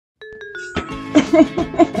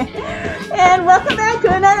And welcome back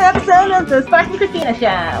to another episode of the Sparks and Christina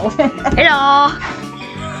Show. Hello!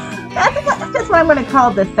 That's just what I'm going to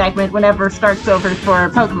call this segment whenever it starts over for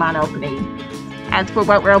Pokemon opening. As for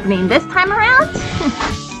what we're opening this time around,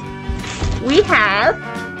 we have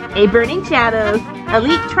a Burning Shadows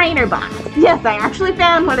Elite Trainer box. Yes, I actually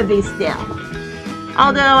found one of these still.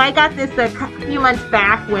 Although I got this a few months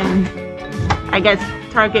back when I guess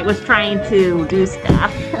Target was trying to do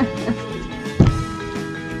stuff.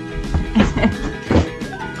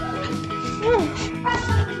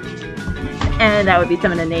 And that would be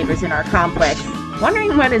some of the neighbors in our complex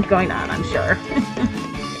wondering what is going on, I'm sure.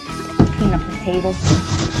 Clean up the table.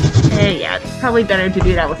 Yeah, it's probably better to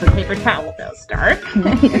do that with a paper towel though, Stark.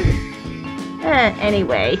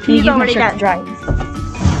 Anyway, he's already got dry. I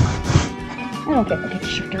don't get the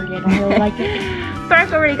shirt dirty. I don't really like it.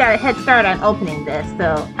 Stark already got a head start on opening this,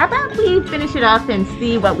 so how about we finish it up and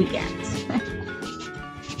see what we get?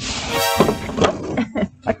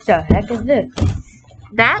 What the heck is this?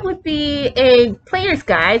 That would be a player's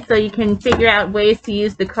guide, so you can figure out ways to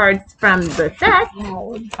use the cards from the set.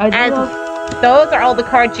 As those are all the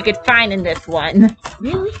cards you could find in this one.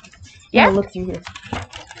 Really? Yeah. Look through here.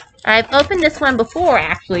 I've opened this one before,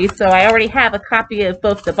 actually, so I already have a copy of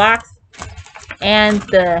both the box and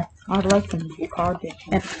the... I'd like some cards.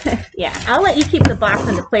 Yeah, I'll let you keep the box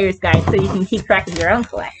and the player's guide so you can keep track of your own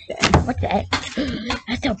collection. What's that?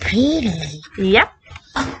 That's so pretty. Yep.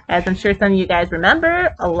 As I'm sure some of you guys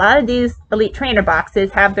remember, a lot of these Elite Trainer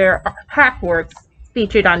boxes have their artworks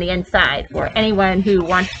featured on the inside for anyone who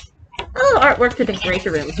wants artwork to decorate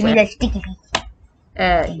the rooms Give me with. that sticky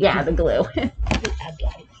piece. Yeah, the glue.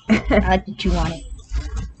 I like to chew on it.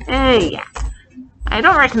 Yeah. I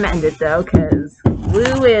don't recommend it though, because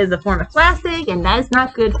glue is a form of plastic and that is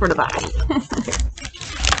not good for the body.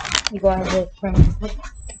 You go ahead with it from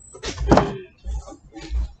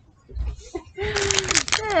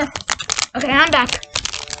Okay, I'm back.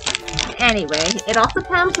 Anyway, it also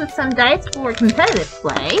comes with some dice for competitive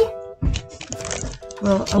play.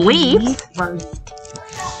 Well, Leaves.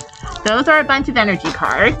 Those are a bunch of energy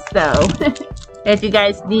cards, so if you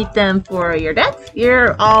guys need them for your decks,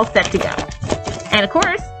 you're all set to go. And of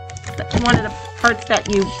course, one of the parts that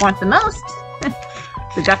you want the most,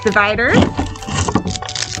 the Gut Divider,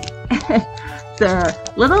 the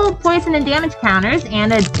little poison and damage counters,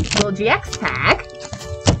 and a little GX tag.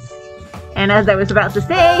 And as I was about to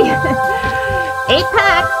say, 8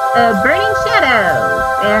 packs of Burning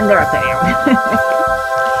Shadows, and they're upside down.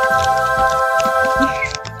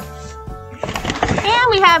 And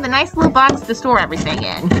we have a nice little box to store everything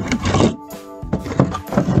in.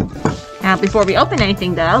 Now, before we open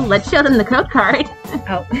anything, though, let's show them the code card.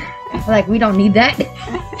 Oh, like we don't need that.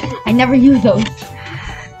 I never use those.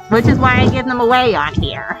 Which is why I give them away on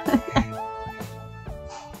here.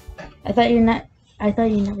 I thought you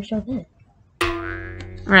never showed this.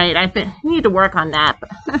 Right, I need to work on that.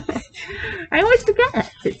 But I always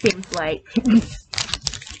forget, it seems like.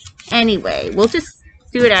 Anyway, we'll just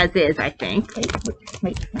do it as is, I think.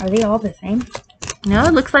 Wait, are they all the same? No,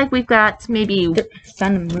 it looks like we've got maybe...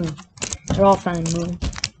 Sun and Moon. They're all Sun and Moon.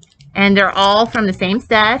 And they're all from the same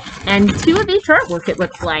set. And 2 of each artwork, it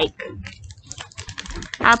looks like.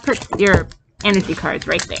 I'll put your energy cards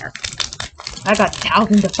right there. I got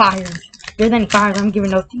thousands of fires. If there's any fires, I'm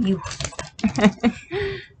giving those to you.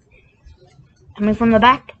 Coming from the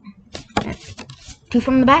back? 2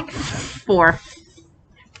 from the back? 4.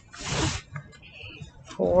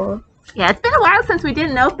 4. Yeah, it's been a while since we did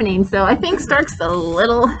an opening, so I think Stark's a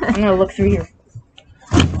little... I'm gonna look through here.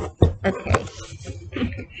 Okay.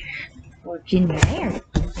 What's in there?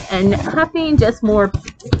 And nothing, just more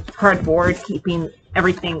cardboard, keeping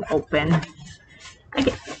everything open.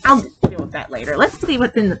 Okay, I'll deal with that later. Let's see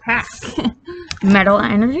what's in the pack. Metal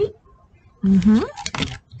energy? Mm-hmm.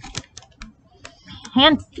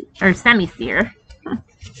 Hand or semi-seer.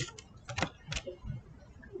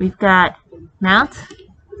 We've got Mount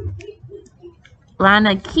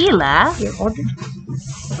Lanakila.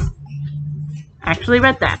 Actually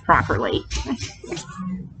read that properly.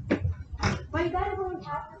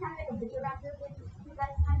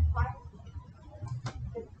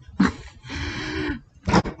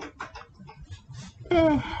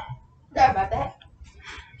 Sorry about that.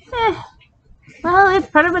 Well, it's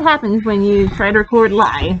part of what happens when you try to record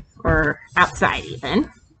live, or outside even.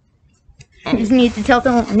 I just need to tell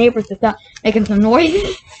some of my neighbors to stop making some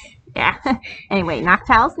noise. Yeah. Anyway,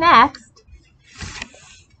 Noctowl's next.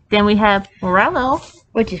 Then we have Morello.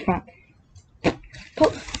 Which is from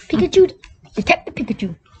Pikachu. Detective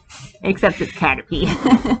Pikachu. Except it's Caterpie.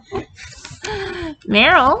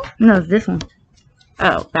 Meryl. No, it's this one.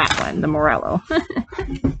 Oh, that one, the Morello.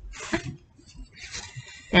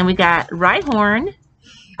 Then we got Rhyhorn.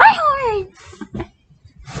 Rhyhorn!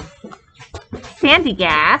 Sandy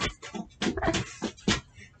Gas.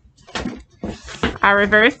 Our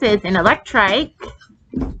reverse is an Electrike.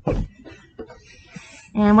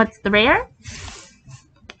 And what's the rare?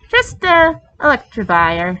 Just a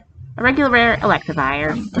Electivire. A regular rare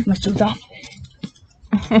Electivire. Take my shoes off.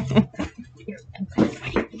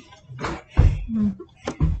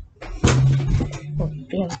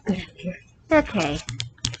 Okay.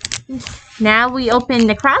 Now we open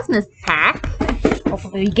the Necrozma's pack.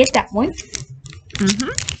 Hopefully we get that one.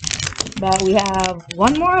 But we have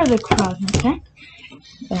one more of the Necrozma pack.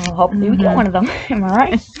 So hopefully we get one of them. Am I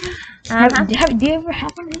right? Do you ever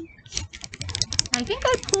have one of these? I think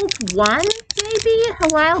I pulled one maybe a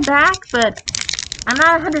while back, but I'm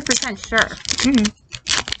not 100% sure.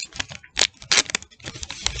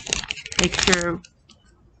 Make sure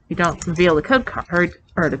you don't reveal the code card,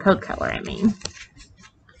 or the code color, I mean.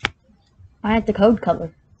 Why is the code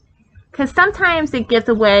color? Because sometimes it gives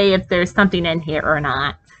away if there's something in here or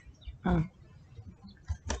not. Oh.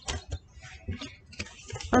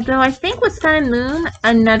 Although I think with Sun and Moon,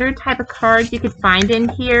 another type of card you could find in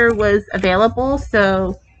here was available,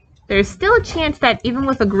 so there's still a chance that even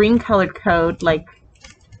with a green colored code, like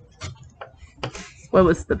what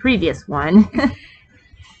was the previous one,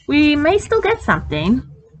 we may still get something.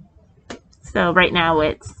 So right now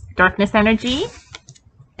it's Darkness Energy.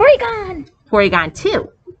 Porygon! Porygon 2.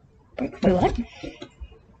 Wait, what?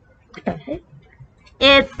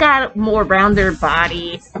 It's got a more rounder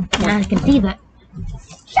body. Yeah, I can see that.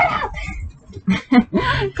 Shut up!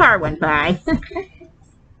 Car went by.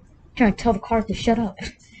 Trying to tell the car to shut up.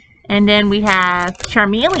 And then we have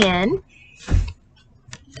Charmeleon.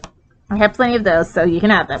 I have plenty of those, so you can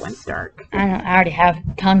have that one, Stark. I know, I already have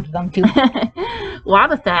tons of them too.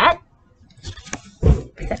 Wobbuffet.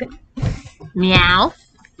 Second. Meow.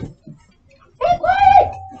 Hey,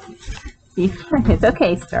 what? It's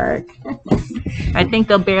okay, Stark. I think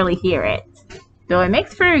they'll barely hear it. Though it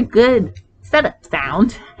makes for a good setup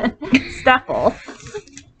sound. Stuffle.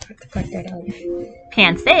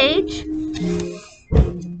 Pansage.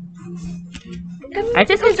 I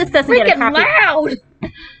just hope this doesn't get a copyright. Loud!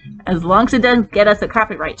 As long as it doesn't get us a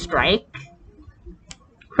copyright strike.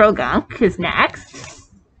 Krogunk is next.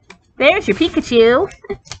 There's your Pikachu.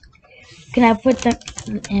 Can I put them,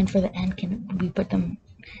 and for the end, can we put them,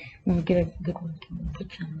 when we get a good one, can we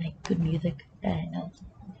put some, like, good music that I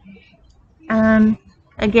know?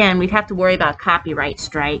 Again, we'd have to worry about copyright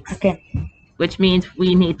strikes. Okay. Which means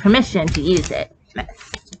we need permission to use it.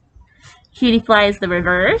 Cutie Fly is the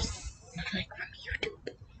reverse. Like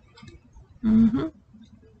from YouTube.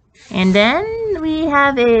 And then we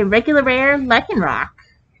have a regular rare Lycanroc.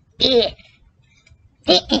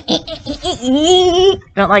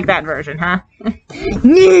 Don't like that version, huh?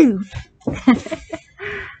 No!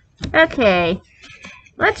 Okay.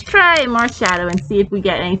 Let's try Marshadow and see if we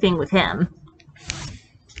get anything with him.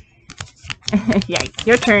 Yikes,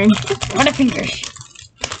 your turn. What a fingers.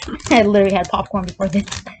 I literally had popcorn before this.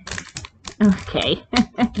 Okay.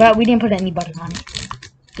 But we didn't put any butter on it.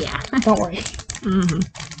 Yeah. Don't worry.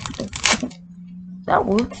 That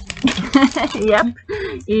works. Yep.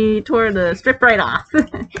 You tore the strip right off.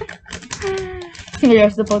 You're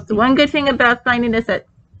supposed to. One good thing about finding this at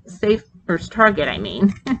safe or Target, I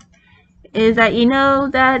mean, is that you know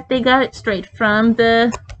that they got it straight from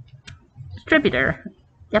the distributor.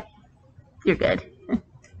 Yep. You're good.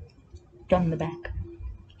 Down the back.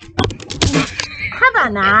 How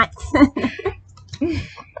about not?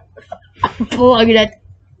 Look at that.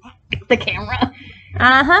 The camera.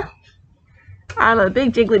 Uh-huh. I'm a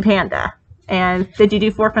big jiggly panda. And did you do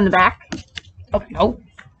 4 from the back? Oh, no.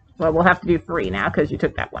 Well, we'll have to do 3 now because you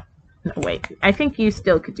took that one. No, wait. I think you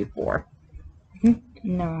still could do 4.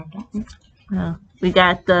 No, I don't. Oh. We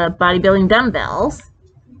got the bodybuilding dumbbells.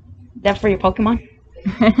 That for your Pokemon?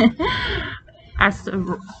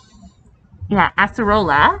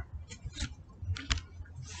 Acerola.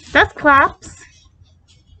 Dusclops.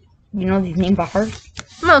 You know these names by heart?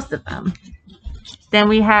 Most of them. Then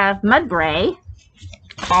we have Mudbray.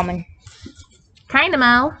 Common.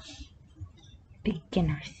 Dynamo.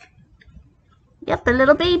 Beginners. Yep, the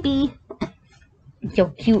little baby. So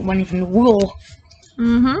cute when it's in the wool.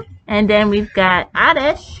 And then we've got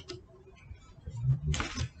Oddish.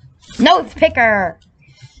 Nose picker.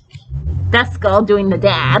 Duskull doing the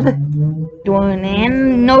dab. Doing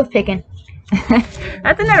and nose picking.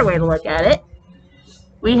 That's another way to look at it.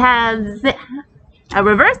 We have a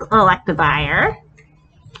reverse Electivire.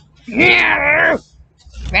 Eradicate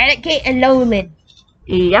a Alolan.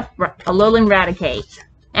 Yep, Alolan Raticate.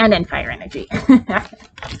 And then Fire Energy.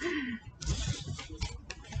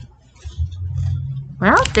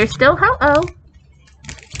 Well, there's still Ho-Oh.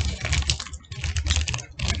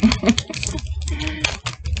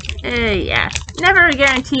 Yeah, never a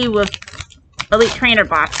guarantee with Elite Trainer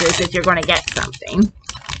boxes that you're going to get something.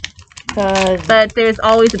 But there's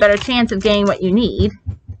always a better chance of getting what you need.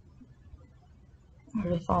 I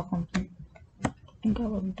just saw something. I think I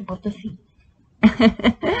wasn't supposed to see.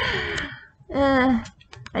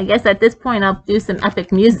 I guess at this point I'll do some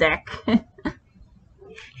epic music.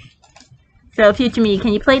 So, future me,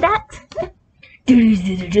 can you play that?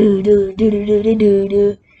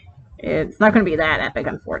 It's not going to be that epic,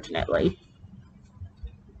 unfortunately.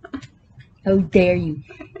 How dare you?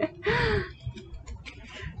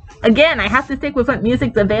 Again, I have to stick with what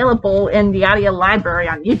music's available in the audio library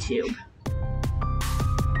on YouTube.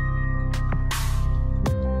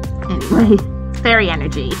 Anyway, Fairy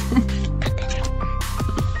Energy.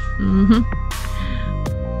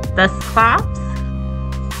 The Slops.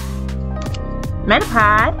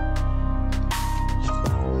 Metapod.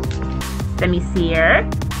 Semi-Seer.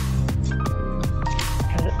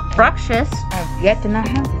 Bruxious. I've yet to not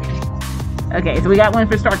have it. Okay, so we got one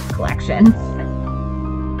for Stark's collection.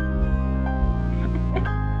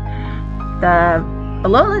 The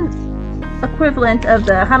Alolan equivalent of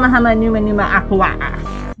the Hama Hama Numa Numa Aqua.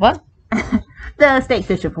 What? The state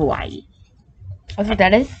fish of Hawaii. That's what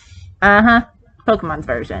that is? Uh-huh. Pokemon's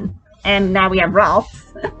version. And now we have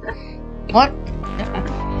Ralph's. What?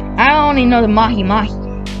 I only know the Mahi Mahi.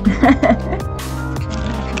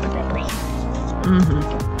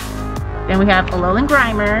 Then we have Alolan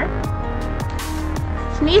Grimer.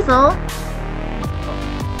 Sneasel.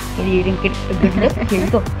 You didn't get a good look. Here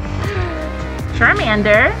you go.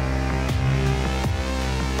 Charmander.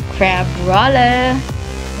 Crabrawler.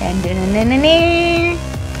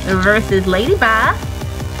 Versus Ladybug.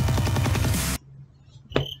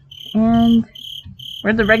 And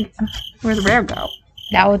where'd the rare go?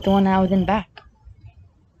 That was the one that was in back.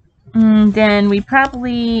 Then we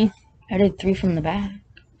probably... I did 3 from the back.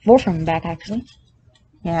 4 from the back, actually.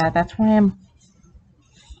 Yeah, that's why I'm...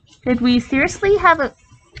 Did we seriously have a...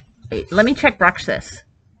 Wait, let me check Bruxious.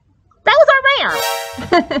 That was our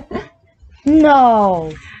rare!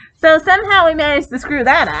 No! So somehow we managed to screw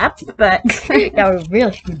that up, but... Yeah, we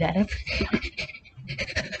really screwed that up.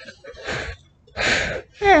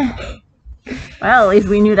 Well, at least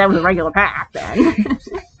we knew that was a regular pack then.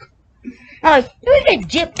 Oh, it was a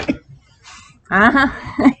jip. Uh-huh.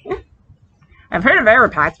 I've heard of error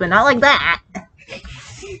packs, but not like that.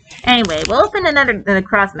 Anyway, we'll open another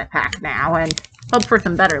Necrozma pack now and hope for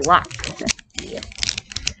some better luck. Yeah.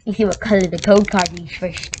 You see what color the code card is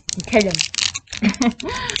first. You tell them.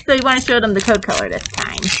 So you want to show them the code color this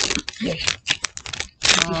time? Yes.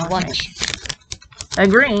 Once. A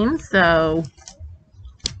green, so...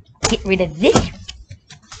 Get rid of this.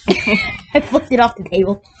 I flipped it off the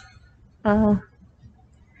table.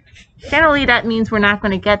 Generally that means we're not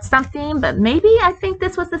going to get something, but maybe I think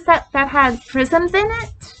this was the set that had prisms in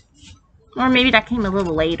it? Or maybe that came a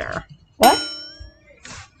little later. What?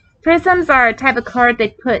 Prisms are a type of card they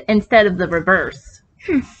put instead of the reverse.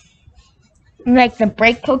 Like the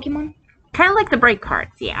break Pokemon? Kind of like the break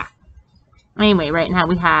cards, yeah. Anyway, right now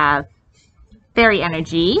we have Fairy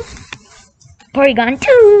Energy. Porygon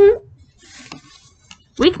 2!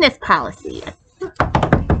 Weakness Policy.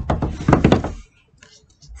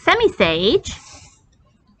 Semi-Sage.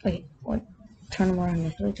 Wait, what? Turn them around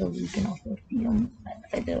this way so we can also see them.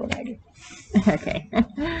 I did what I did. Okay.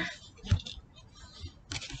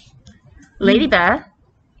 Ladybug.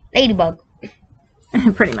 Ladybug.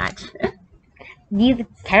 Pretty much. These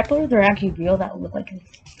caterpillars are actually real that look like this.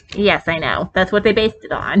 Yes, I know. That's what they based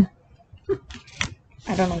it on.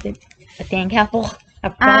 I don't know if it's a sandcastle.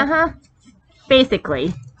 Uh-huh.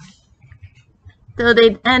 Basically. So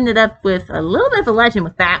they ended up with a little bit of a legend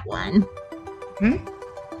with that one.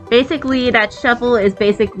 Basically, that shovel is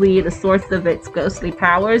basically the source of its ghostly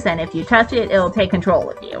powers, and if you touch it, it'll take control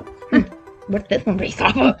of you. What's this one based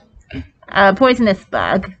off of? Poisonous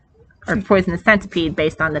bug. Or poisonous centipede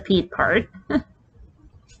based on the feed part.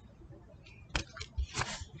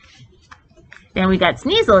 Then we got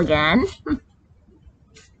Sneasel again.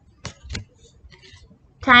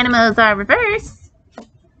 Dynamos are reverse.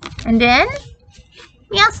 And then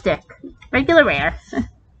Meowstick. Regular rare.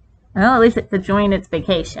 Well, at least it's enjoying its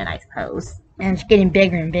vacation, I suppose. And it's getting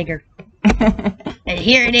bigger and bigger. And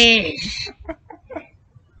here it is.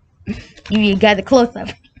 You got the close-up.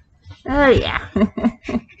 Oh, yeah.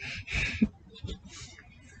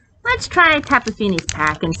 Let's try Tapu Fini's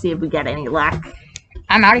pack and see if we get any luck.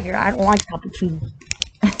 I'm out of here. I don't like Tapu Fini.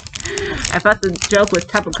 I thought the joke was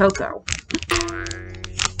Tapu Koko.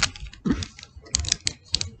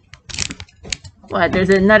 What? There's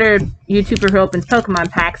another YouTuber who opens Pokemon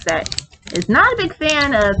packs that is not a big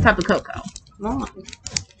fan of Tapu Koko. Why?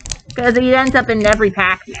 Because he ends up in every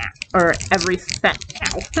pack now. Or every set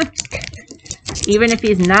now. Even if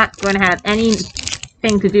he's not going to have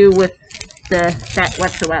anything to do with the set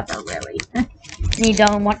whatsoever, really. You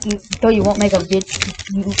don't want you won't make a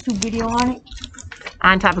YouTube video on it?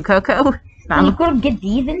 On Tapu Koko? You could get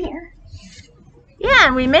these in here.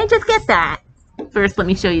 Yeah, we may just get that. First, let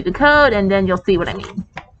me show you the code, and then you'll see what I mean.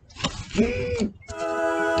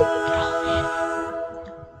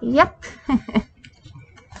 Yep.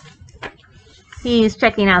 He's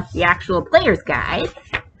checking out the actual player's guide.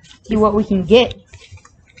 See what we can get.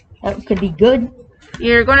 That could be good.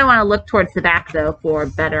 You're going to want to look towards the back, though, for a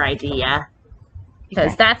better idea.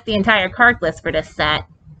 Because that's the entire card list for this set.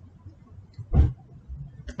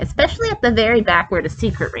 Especially at the very back where the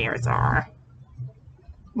secret rares are.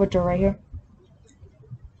 Which are right here?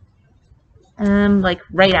 Like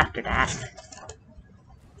right after that.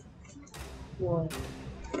 What?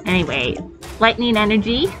 Anyway, lightning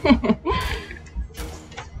energy.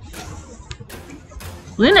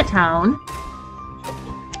 Lunatone.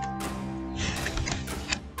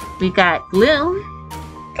 We got Gloom.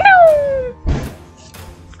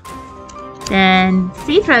 Then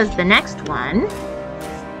Cedra's the next one.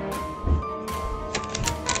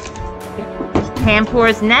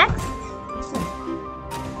 Pampor's next.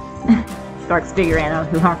 Stark's figuring out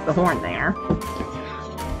who honked the horn there.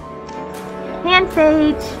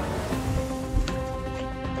 Pansage.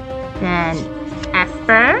 Then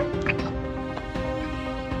Esper.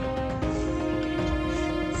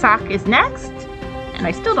 Sock is next. And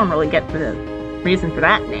I still don't really get the reason for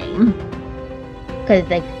that name. Because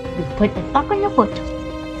they put the sock on your foot.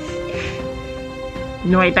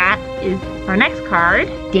 Noibat is our next card.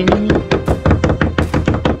 Dimmy.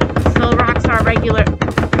 Solrock's our regular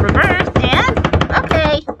reverse, and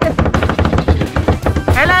okay.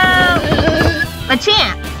 Hello,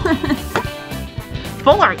 Machamp.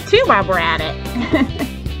 Full art too while we're at it.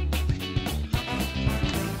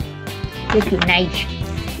 This is nice.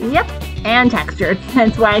 Yep, and textured.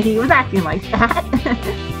 That's why he was acting like that.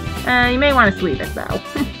 You may want to sleeve it though.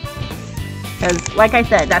 Because, like I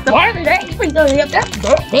said, that's a...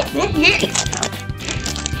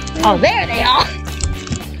 Oh, there they are!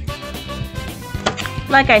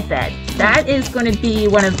 Like I said, that is going to be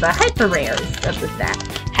one of the hyper rares of the set.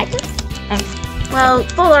 Well,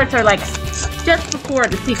 full arts are like just before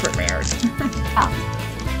the secret rares.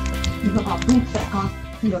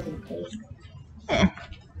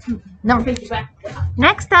 No, face it back.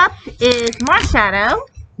 Next up is Marshadow.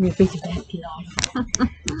 Your face it back, get off.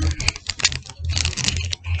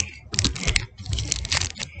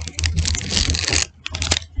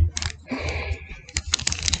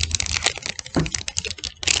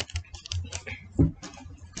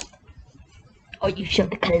 Oh, you showed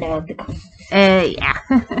the color of the color. Yeah.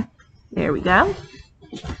 There we go.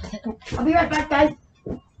 I'll be right back, guys.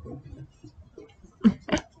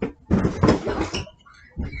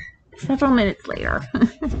 Several minutes later.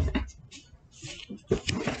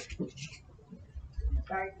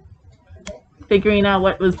 Figuring out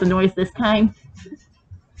what was the noise this time.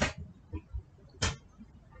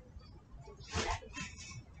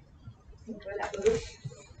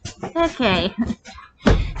 Okay.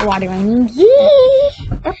 Water energy.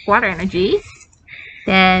 Yep, water energy.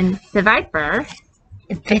 Then the Viper.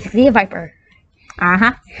 It's basically a viper.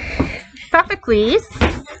 Uh-huh. Sophocles.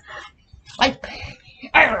 Like,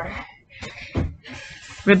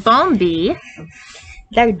 Ribombi.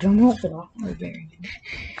 that a drum roll for that?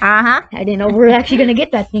 Uh-huh. I didn't know we were actually gonna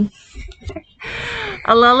get that thing.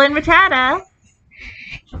 Alolan Rattata.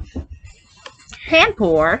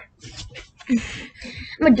 Panpour.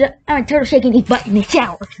 I'm a turtle shaking his butt in the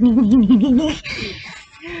shower.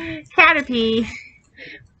 Caterpie.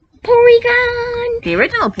 Porygon. The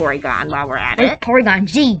original Porygon while we're at it. Porygon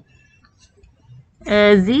Z.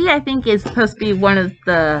 Z, I think, is supposed to be one of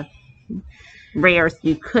the rares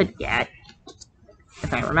you could get,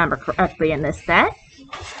 if I remember correctly, in this set.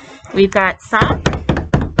 We've got Sock.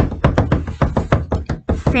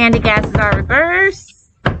 Sandygast is our reverse.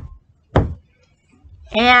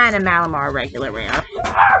 And a Malamar regular rare.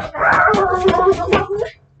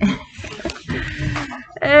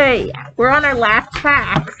 Hey, we're on our last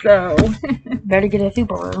pack, so Better get a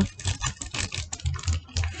super rare.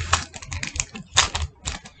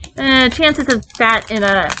 Chances of that in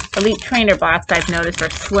a Elite Trainer box, I've noticed, are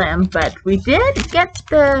slim, but we did get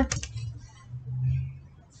the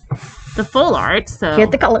full art, so...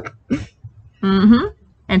 Get the color. Mm-hmm.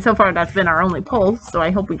 And so far, that's been our only pull, so I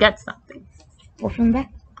hope we get something. Pull from the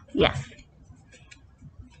back? Yes.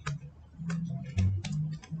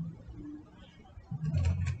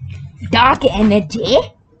 Dark energy.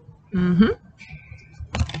 Mm-hmm.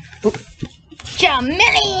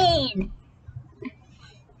 Charmeleon!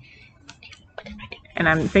 And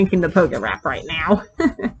I'm thinking the Poké Rap right now.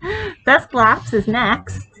 Dusclops is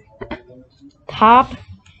next. Top.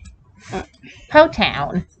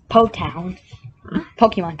 Po-Town. Po-Town.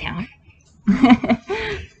 Pokemon Town.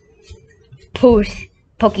 Poos.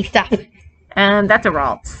 Pokestop. That's a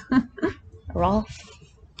Ralts. Roll.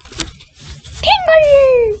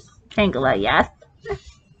 Tingler! Tangela, yes.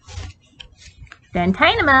 Then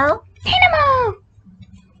Tynamo. Dynamo!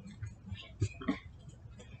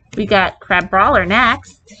 We got Crab Brawler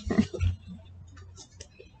next.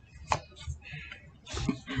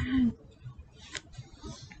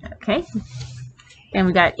 Okay. Then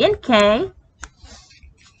we got Inkay.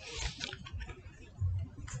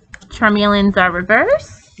 Charmeleons are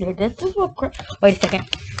reverse. This is what. Wait a second.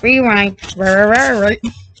 Rewind. Right.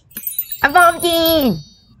 Evolving!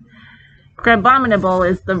 Crabominable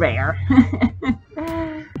is the rare.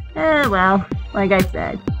 Well, like I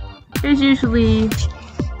said, there's usually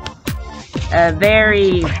a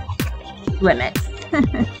very limit.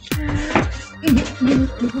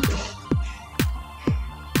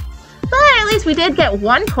 But at least we did get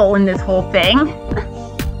one pull in this whole thing.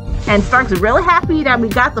 And Sparks is really happy that we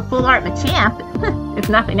got the full art Machamp, if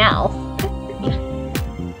nothing else.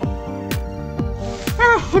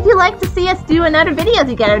 If you'd like to see us do another video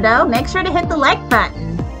together though, make sure to hit the like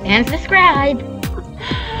button. And subscribe.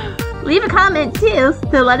 Leave a comment too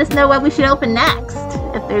to let us know what we should open next,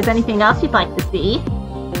 if there's anything else you'd like to see.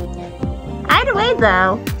 Either way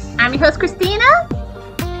though, I'm your host Christina.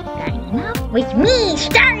 With me,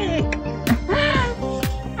 Stark!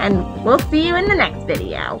 And we'll see you in the next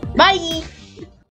video. Bye!